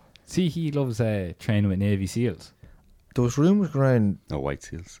 See, he loves training with Navy SEALs. There was rumours going around. No white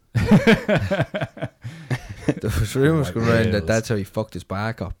seals. There was rumours White going around that whales. that's how he fucked his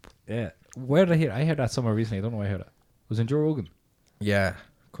back up. Yeah. Where did I hear? I heard that somewhere recently. I don't know where I heard it. Was it in Joe Rogan? Yeah,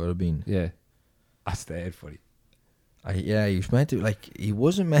 could have been. Yeah. That's dead funny. Yeah, he was meant to he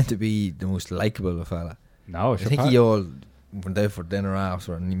wasn't meant to be the most likable of a fella. No, I think he all went out for dinner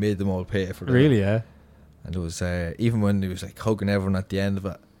after, and he made them all pay for dinner. really, yeah. And it was even when he was like hugging everyone at the end of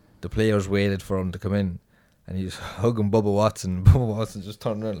it, the players waited for him to come in, and he was hugging Bubba Watson. Bubba Watson just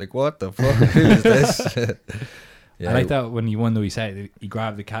turned around like, "What the fuck? Who is this?" I like that when he won though. He said he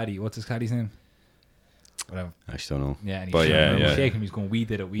grabbed the caddy. What's his caddy's name? Whatever. I just don't know. Yeah, and he But shaking yeah. him. He's going, "We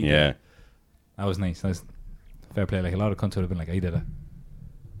did it. We did Yeah. it." That was nice. That was fair play. Like a lot of cunts would have been like, "I did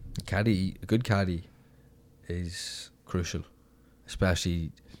it." A good caddy is crucial,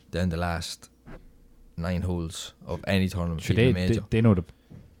 especially down the last 9 holes of any tournament. Sure, even they, a they major. they know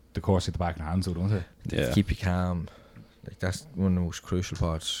the course at the back of the hands, though, don't they? Yeah. Keep you calm. Like, that's one of the most crucial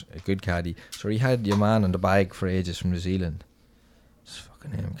parts. A good caddy. So he had your man on the bag for ages from New Zealand. His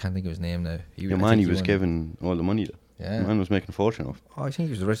fucking name, can't think of his name now. Your I man, think he was won. given all the money, though. Yeah. The man was making a fortune off. Oh, I think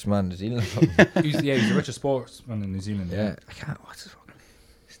he was the richest man in New Zealand. Or something. he's the richest sportsman in New Zealand. Yeah, I can't. What's his fucking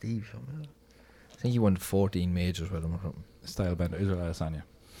Steve something? I think he won 14 majors with him or something. Style bender, Israel Adesanya.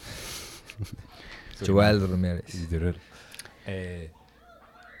 Joel Ramirez. He did it.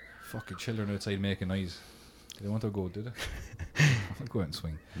 Fucking children outside making noise. Do they want to go? Do they? I'll go out and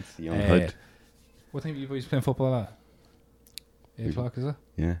swing. It's the young hood. What time are you boys playing football at? 8 o'clock, is it?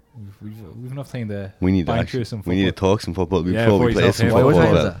 Yeah. We've enough time to We need to bang through some football. we need to talk some football Yeah, before we before play you some start What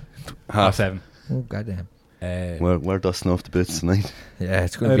football. time is well. that? 7:30. Oh, goddamn. We're dusting off the boots tonight. Yeah,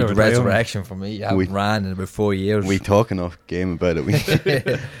 it's I going to be know, the it's my own. resurrection for me. I haven't ran in about 4 years. We talking off game about it. We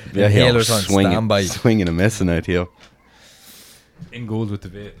Inhalers on standby. swinging and messing out here. In goals with the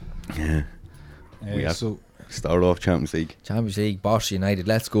bait. Yeah. We have- So Start off Champions League. Champions League, Bosch United.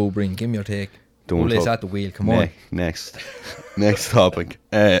 Let's go, Breen. Give me your take. Don't Ole talk- at the wheel. Come on. Next topic.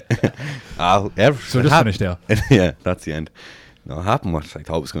 so just finish there. Yeah, that's the end. No, it happened what I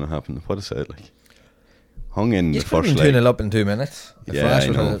thought was going to happen. What is it like? Hung in You the could have first been 2-0 leg, up in 2 minutes. If Yeah, I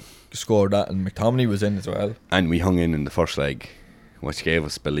Rashford know. had scored that, and McTominay was in as well. and we hung in the first leg, which gave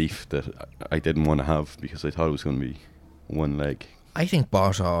us belief that I didn't want to have because I thought it was going to be one leg. I think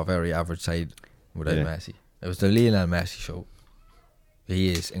Barca are a very average side without Yeah. Messi. It was the Lionel Messi show. He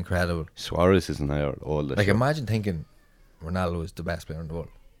is incredible. Suarez isn't there all the Like, show. imagine thinking Ronaldo is the best player in the world.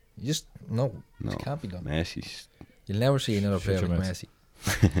 You just it can't be done. Messi's. You'll never see another player your like mouth.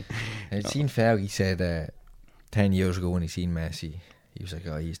 Messi. I'd seen Fergie said 10 years ago when he seen Messi, he was like,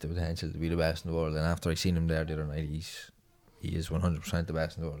 oh, he's the potential to be the best in the world. And after I seen him there the other night, he is 100% the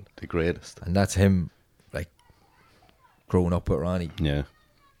best in the world. The greatest. And that's him, like, growing up with Ronnie. Yeah.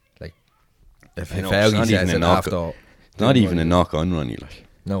 Like, if I know, Fergie it's not says even a it knock. after... Not even a knock on Ronnie, like.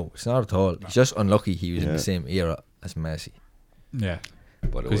 No, it's not at all. He's just unlucky he was in Yeah. the same era as Messi. Yeah.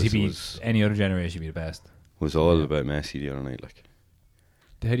 But it Because he'd be was any other generation, he'd be the best. all about Messi the other night, like.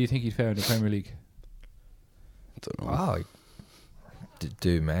 How do you think he'd fare in the Premier League? I don't know. Wow.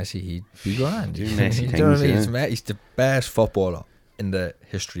 Do Messi, he'd be grand. Do Messi You know what I things, mean? yeah. He's the best footballer in the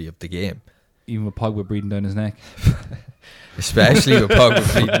history of the game. Even with Pogba breathing down his neck. Especially with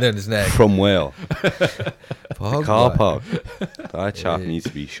Pogba bleeding down his neck. From Wales. Pogba. Car park. That chap needs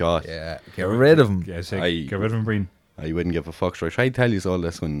to be shot. Yeah, get rid of him. Yeah, so I- get rid of him, Breen. I wouldn't give a fuck. So I tried to tell you all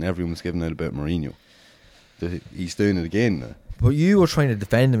this when everyone was giving out about Mourinho. He's doing it again now. But you were trying to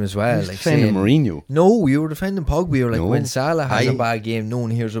defend him as well. He's Like defending saying, Mourinho. no, you were defending Pogba. You were like, No, when Salah has a I- bad game, no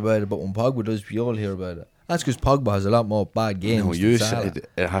one hears about it. But when Pogba does, we all hear about it. That's because Pogba has a lot more bad games No, than you Salah. said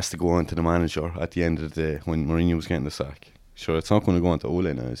it has to go on to the manager at the end of the day when Mourinho's getting the sack. Sure, it's not going to go on to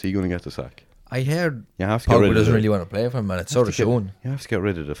Ole now. Is he going to get the sack? I heard You have to get rid Pogba of doesn't the- really want to play for him, and it's sort of shown. You have to get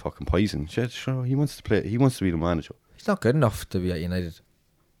rid of the fucking poison. Sure, he wants to play. He wants to be the manager. He's not good enough to be at United.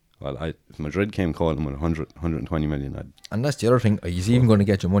 Well, if Madrid came calling him with 120 million, And that's the other thing. He's even going to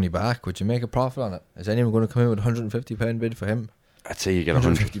get your money back. Would you make a profit on it? Is anyone going to come in with £150 bid for him? I'd say you get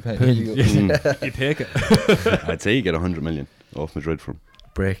 100. £150. Here you go. You take it. I'd say you get 100 million off Madrid from.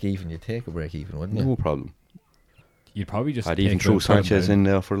 Break even. You'd take a break even, wouldn't you? No problem. You'd probably just I'd take even throw about £5 Sanchez million.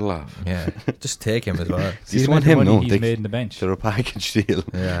 in there for the laugh. Yeah. Just take him as well. See Just the want amount of him, money no. he's made in the bench. They're a package deal.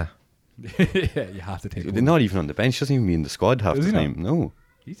 Yeah. Yeah, you have to take They're one. not even on the bench. Doesn't even be in the squad half Is the he not? time. No.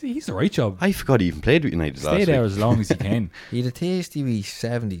 He's the right job. I forgot he even played with United Stay last there week. as long as you can. He had a tasty wee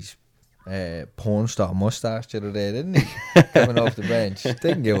 70s porn star mustache the other day, didn't he? Coming off the bench.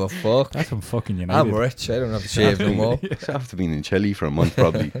 Didn't give a fuck. That's from fucking United. I'm rich. I don't have to shave no more. He's after being in Chile for a month,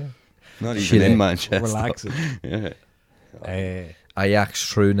 probably. Not even Chile. in Manchester. Relaxing. Yeah.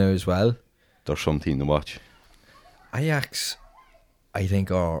 Ajax through now as well. There's something to watch. Ajax, I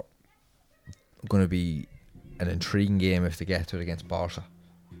think, are going to be an intriguing game if they get to it against Barca.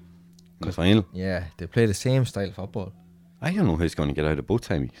 In the final. Yeah, they play the same style of football. I don't know who's going to get out of both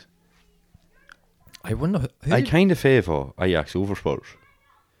semis. I wonder who I did, kind of favour Ajax over Spurs.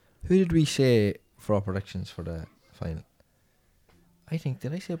 who did we say for our predictions for the final? I think,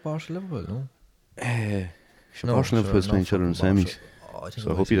 did I say Barca Liverpool? No. No, Barca and Liverpool's sorry, playing not each other in fucking semis. Barca. Oh, I think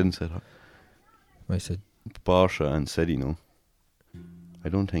So I hope you didn't say that. I said, Barca and City, no. I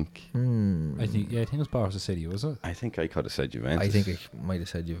don't think. I think it was Barca City, was it? I think I could have said Juventus. I think I might have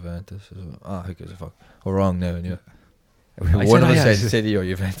said Juventus as well. Ah, who gives a fuck? We're wrong now, anyway. I One said of us said Ajax. City or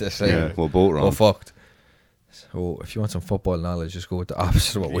Juventus. Yeah, we're both wrong. We're fucked. So if you want some football knowledge, just go with the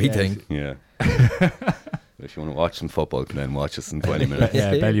opposite of what we Yeah. think. Yeah. If you want to watch some football, then watch us in 20 minutes.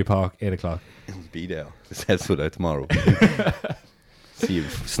 Yeah, Bellevue Park, 8 o'clock. Be there. This episode out tomorrow. See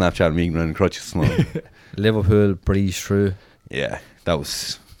if Snapchat me running crutches tomorrow. Liverpool breeze through. Yeah, that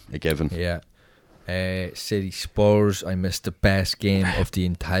was a given. Yeah. City Spurs. I missed the best game of the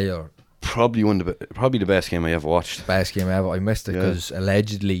entire Probably probably the best game I ever watched. best game ever. I missed it Yeah. because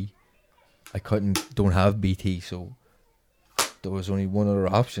allegedly I don't have BT, so there was only one other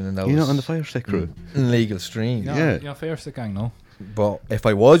option, and that You're was not on the Fire Stick crew. illegal stream. Yeah. You're fair stick gang, no? But if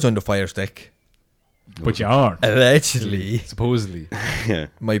I was on the Fire Stick, But you aren't. allegedly Supposedly. Yeah.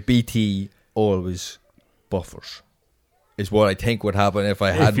 my BT always buffers. Is what I think would happen if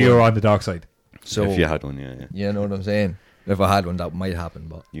I had If you're one. on the dark side. So If you had one, yeah. you know what I'm saying? If I had one, that might happen.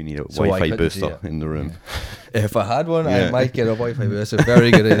 But You need a So I Wi-Fi couldn't see booster it. in the room. if I had one, I Yeah. might get a Wi-Fi. That's a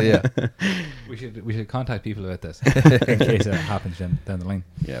very good idea. We should contact people about this in case it happens down the line.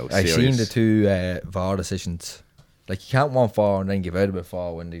 Yeah, it was I've serious. seen the two VAR decisions. Like, you can't want VAR and then give out a bit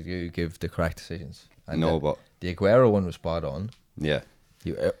VAR when they do give the correct decisions. And No, the, but the Aguero one was spot on. yeah,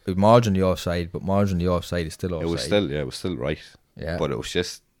 You marginally offside, but marginally offside is still offside. it was still right. Yeah. But it was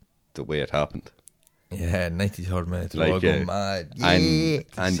just the way it happened. Yeah, 93rd minute. Like, Like, all going mad. Yeah.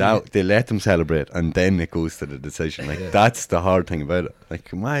 And that they let them celebrate, and then it goes to the decision. Like that's the hard thing about it.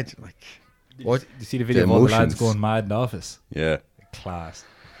 Like imagine, like What? You see the video The of all the lads emotions. going mad in the office? yeah, Class.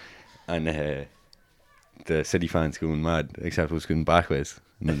 and the City fans going mad, except it was going backwards,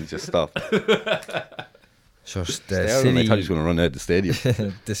 and then it just stopped. So the I thought he was City, going to run out the stadium.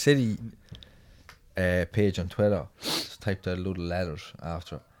 the City page on Twitter just typed out a load of letters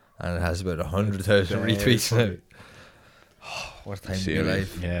after it, and it has about 100,000 retweets now. What a time to be Serious.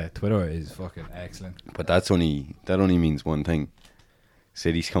 alive. Yeah, Twitter is fucking excellent. But that only means one thing.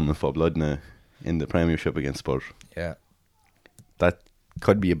 City's coming for blood now in the Premiership against Spurs. Yeah. That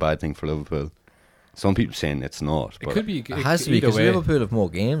could be a bad thing for Liverpool. Some people saying it's not. It But could be. It has to be either because way. Liverpool have more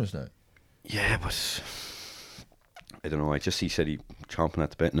games now. yeah, but I don't know. I just see City chomping at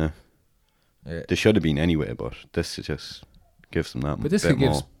the bit now. Yeah. They should have been anyway, but this just gives them that. But this bit could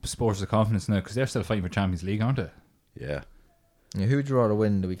give more. Spurs the confidence now because they're still fighting for Champions League, aren't they? Yeah. Yeah, who would you rather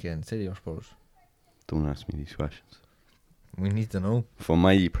win the weekend, City or Spurs? Don't ask me these questions. We need to know. For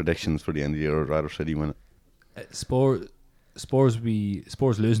my predictions for the end of the year, I'd rather City win it. Spurs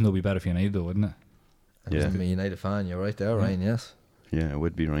losing will be better for United, though, wouldn't it? Yeah. I'm a United fan. You're right there, Ryan. Yes. Yeah, it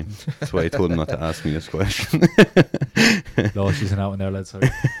would be right. That's why I told him not to ask me this question. No, she's an out in there, lad. Sorry.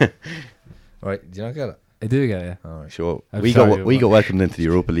 Right. Do you not get it? I do get it. Yeah. All right. Sure. I'm We sorry, got what? welcomed into the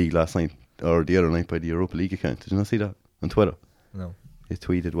Europa League last night, or the other night, by the Europa League account. Did you not see that on Twitter? No. They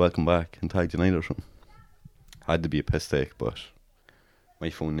tweeted "Welcome back" and tagged United or something. Had to be a piss take, but my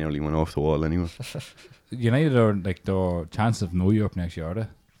phone nearly went off the wall anyway. United are like their chances of no Europe next year, are they?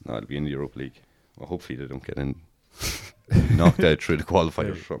 No, it'll be in the Europa League. Well, hopefully they don't get in knocked out through the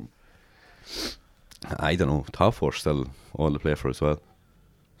qualifiers or something. I don't know. Top four still all to play for as well.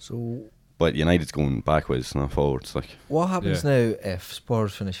 So But United's going backwards, not forwards. Like what happens Yeah. now if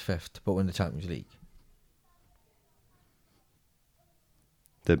Spurs finish 5th but win the Champions League?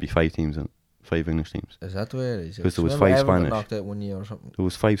 there'll be 5 teams in it, 5 English teams. Is that the way it is? 'Cause there was Remember 5 Everton got Spanish. knocked out 1 year or something. There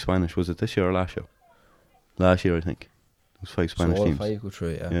was 5 Spanish. Was it this year or last year? Last year, I think. There was 5 Spanish so all teams. 5 go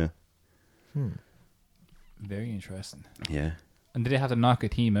through. Yeah. Yeah. Very interesting. Yeah. And did they have to knock a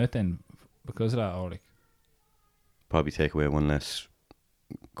team out then because of that, or like? Probably take away one less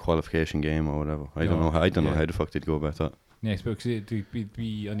qualification game or whatever. I don't No, know. I don't know yeah. how the fuck they'd go about that. Yeah, because it'd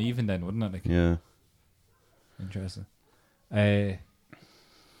be uneven then, wouldn't it? Like, Yeah. interesting.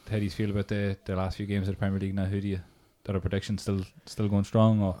 How do you feel about the last few games of the Premier League now? Who do you? Are the predictions still going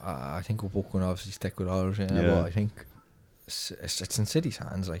strong? Or I think we're both going to obviously stick with ours. Yeah. Yeah. But I think it's in City's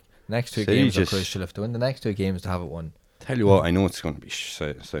hands. Like next 2 City games are just- crucial. If they win the next 2 games, to have it won. Tell you what, I know it's going to be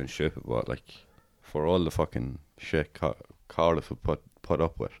sound stupid, but like for all the fucking shit Cardiff have put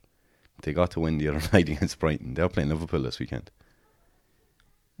up with, they got to win the other night against Brighton. They're playing Liverpool this weekend.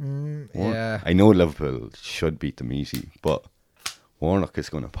 Yeah. I know Liverpool should beat them easy, but Warnock is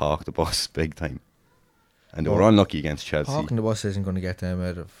going to park the bus big time. And they were unlucky against Chelsea. Parking the bus isn't going to get them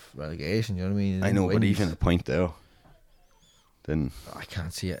out of relegation. You know what I mean? I know, but Wins. even a point there, then I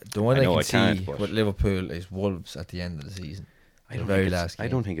can't see it. The one I I, know I can see can't, but- with Liverpool is Wolves at the end of the season. I The don't very think last game. I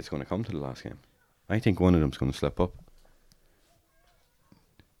don't think it's going to come to the last game. I think one of them's going to slip up.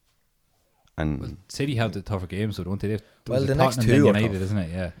 And City have the tougher games, so don't they? Well, Was the it next Tottenham, 2 then are United, tough. isn't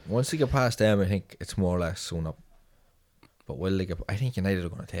it? Yeah. Once they get past them, I think it's more or less sewn up. But will they get? I think United are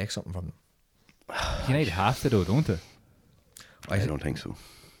going to take something from them. United have to though, don't they? I don't think so.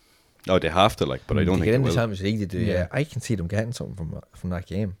 No, they have to, like, but I don't to think get they in the will. Champions League, they do. Yeah. Yeah, I can see them getting something from that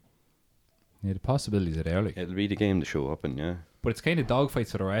game. Yeah, the possibilities are there. Like. It'll be the game to show up in, yeah. But it's kind of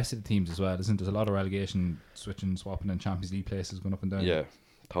dogfights for the rest of the teams as well, isn't there? There's a lot of relegation, switching, swapping, and Champions League places going up and down. Yeah,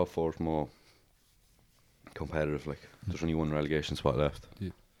 top four's more competitive. Like, there's only one relegation spot left. Yeah.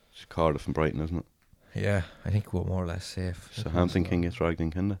 It's Cardiff and Brighton, isn't it? Yeah, I think we're more or less safe. So Hampton can get dragged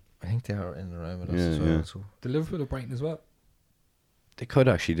in, can they? I think they are in the round with us Yeah, as well. yeah. So The Liverpool or Brighton as well. They could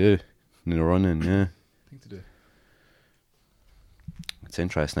actually do in the run in, yeah. I think they do. It's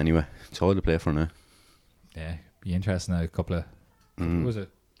interesting anyway. It's all to play for now. Yeah, be interesting now. A couple of what was it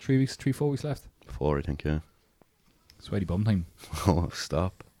 4 weeks left? 4, I think, yeah. Sweaty bum time. Oh,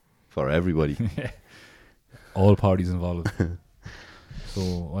 stop. For everybody. All parties involved. So,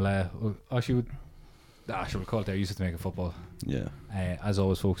 we'll call it there. Used to make a football. Yeah. As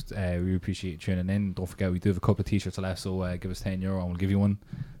always, folks, we appreciate you tuning in. Don't forget, we do have a couple of t-shirts left, so give us €10 and we'll give you one.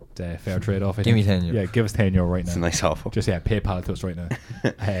 Fair trade off. Give me €10. Yeah, give us €10 right now. It's a nice offer. Just PayPal it to us right now.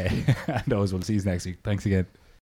 And those we'll see you next week. Thanks again.